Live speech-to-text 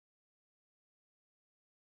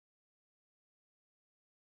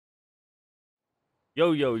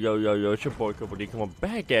Yo, yo, yo, yo, yo, it's your boy CrippledD coming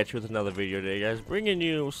back at you with another video today, guys. Bringing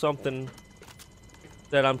you something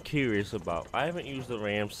that I'm curious about. I haven't used the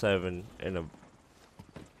RAM-7 in a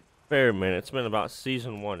fair minute. It's been about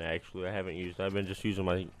season 1, actually. I haven't used it. I've been just using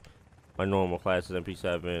my normal classes,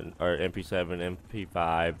 MP7, or MP7,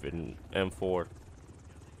 MP5, and M4.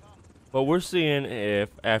 But we're seeing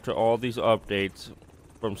if, after all these updates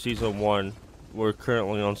from season 1, we're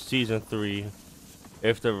currently on season 3,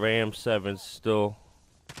 if the RAM-7's still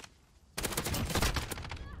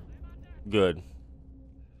good.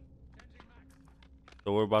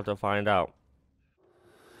 So we're about to find out.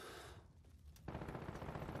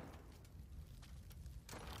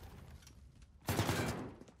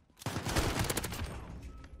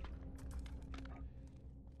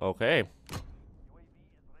 Okay.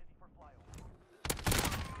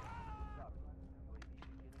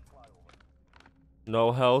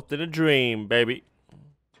 No health in a dream, baby.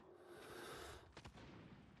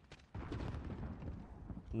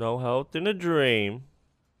 No health in a dream.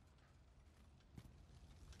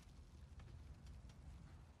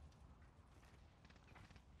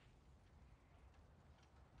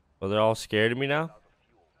 Oh, they're all scared of me now?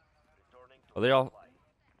 Are they all...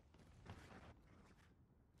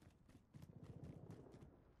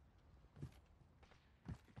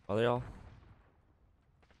 Are they all...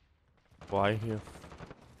 Why here?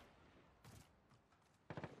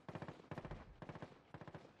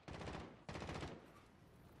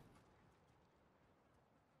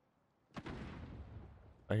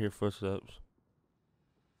 I hear footsteps.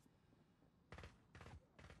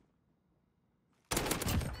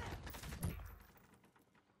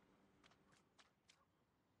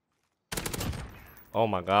 Oh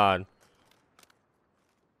my god.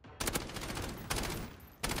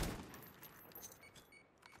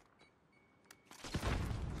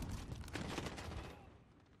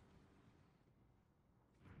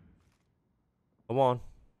 Come on.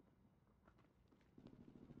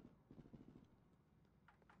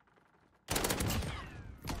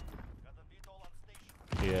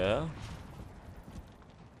 Yeah.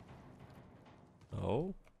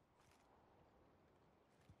 No.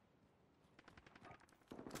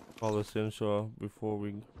 Call this in so before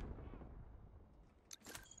we...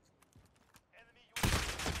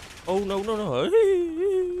 Oh, no, no, no.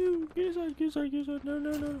 Get inside, get inside, get inside. No,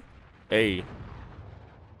 no, no. Hey.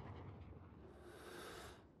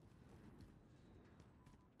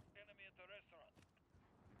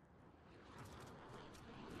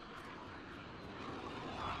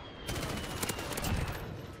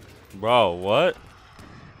 Bro, what?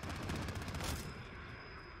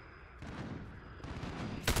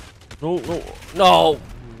 No, no, no!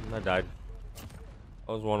 I died.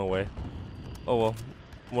 I was one away. Oh well.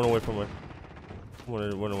 One away from it.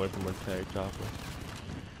 One away from a tag chopper.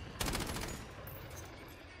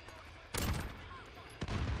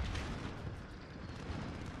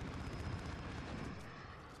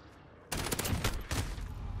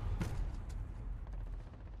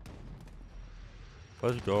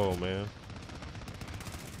 Let's go, man.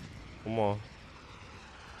 Come on.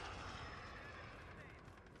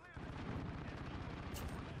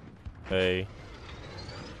 Hey.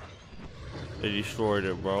 They destroyed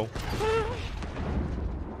it, bro.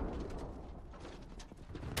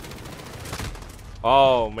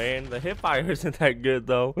 Oh, man. The hip fire isn't that good,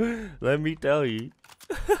 though. Let me tell you.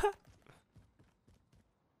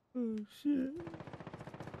 Oh, shit.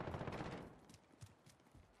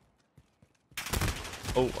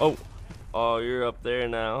 Oh, oh. Oh, you're up there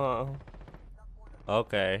now, huh?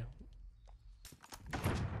 Okay.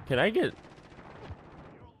 Can I get...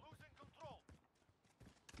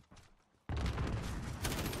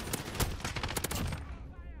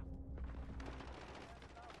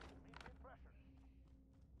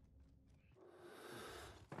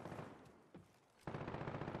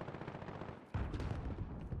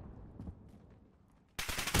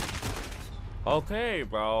 Okay,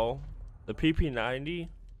 bro. The PP90?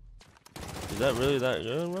 Is that really that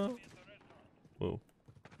good, bro? Whoa.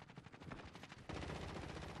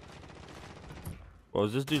 Bro,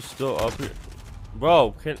 is this dude still up here?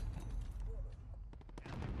 Bro, can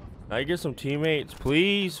I get some teammates,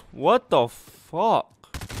 please? What the fuck?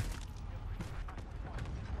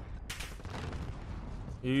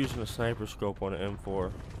 You're using a sniper scope on an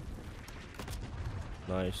M4.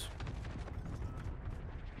 Nice.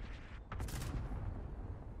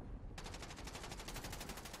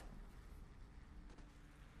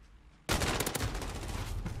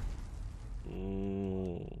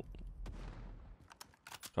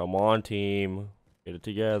 Come on, team. Get it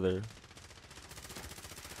together.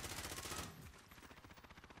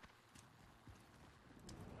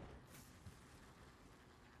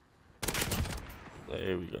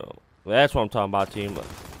 There we go. That's what I'm talking about, team.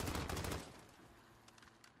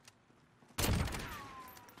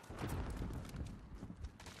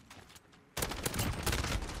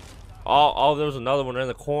 Oh, there was another one in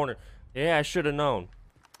the corner. Yeah, I should have known.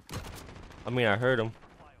 I mean, I heard him.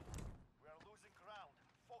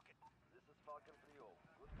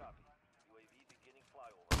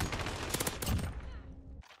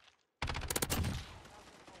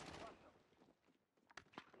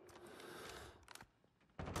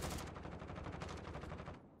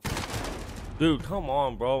 Dude, come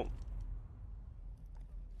on, bro.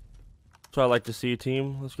 So I like to see a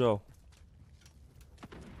team. Let's go.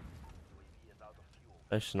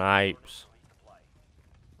 That snipes.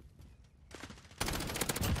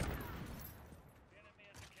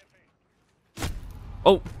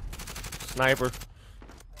 Oh, sniper.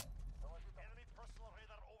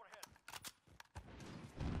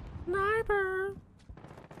 Sniper.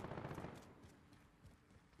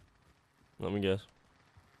 Let me guess.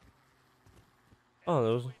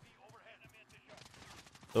 Oh,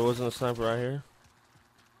 there wasn't a sniper right here.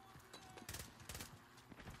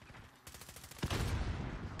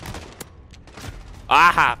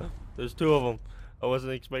 Ah! There's two of them. I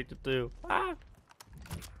wasn't expected to. Ah!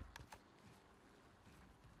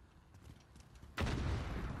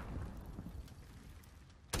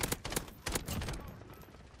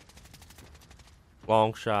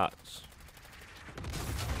 Long shots.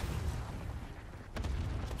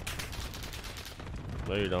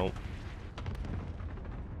 No, you don't.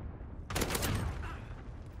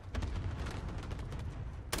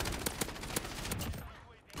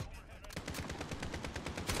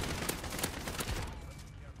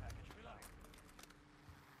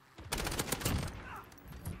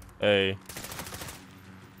 Hey.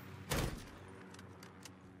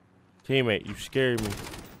 Teammate, you scared me.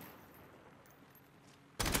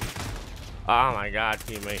 Oh my god,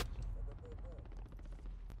 teammate.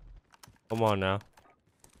 Come on now.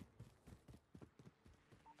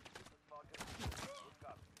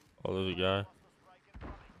 Oh, there's a guy.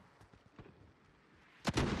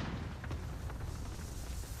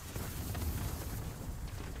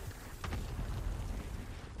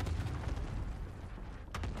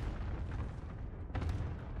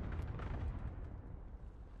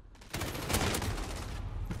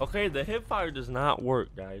 Okay, the hip fire does not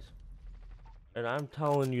work, guys. And I'm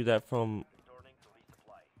telling you that from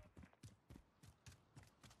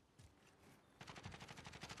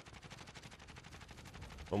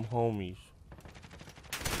homies.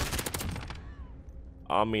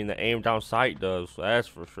 I mean, the aim down sight does, that's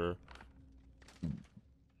for sure.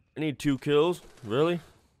 I need 2 kills. Really?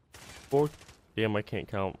 4? Damn, I can't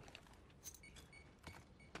count.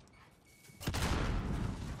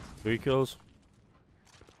 3 kills.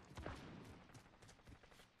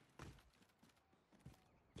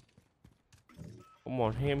 Come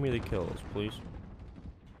on, hand me the kills, please.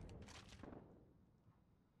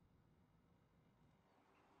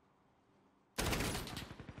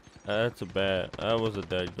 That's a bad. That was a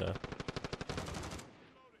dead guy.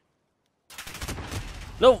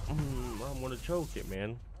 No! I'm gonna choke it,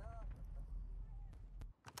 man.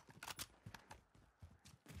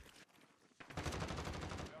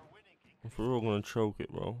 I'm for real gonna choke it,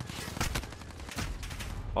 bro.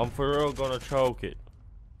 I'm for real gonna choke it.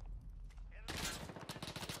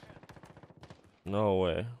 No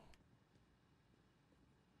way.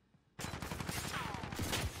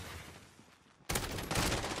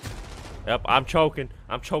 Yep, I'm choking.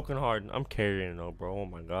 I'm choking hard. I'm carrying it though, bro. Oh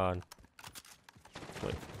my god.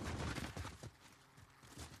 Wait.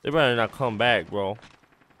 They better not come back, bro.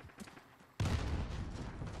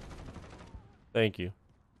 Thank you.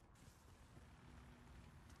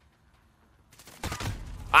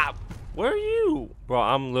 Ah! Where are you? Bro,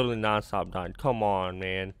 I'm literally non-stop dying. Come on,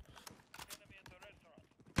 man.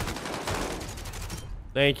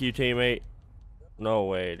 Thank you, teammate. No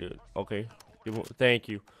way, dude. Okay. Thank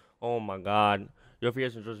you. Oh my god. Yo, if you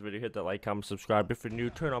guys enjoyed this video, hit that like, comment, subscribe. If you're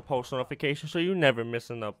new, turn on post notifications so you never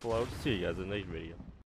miss an upload. See you guys in the next video.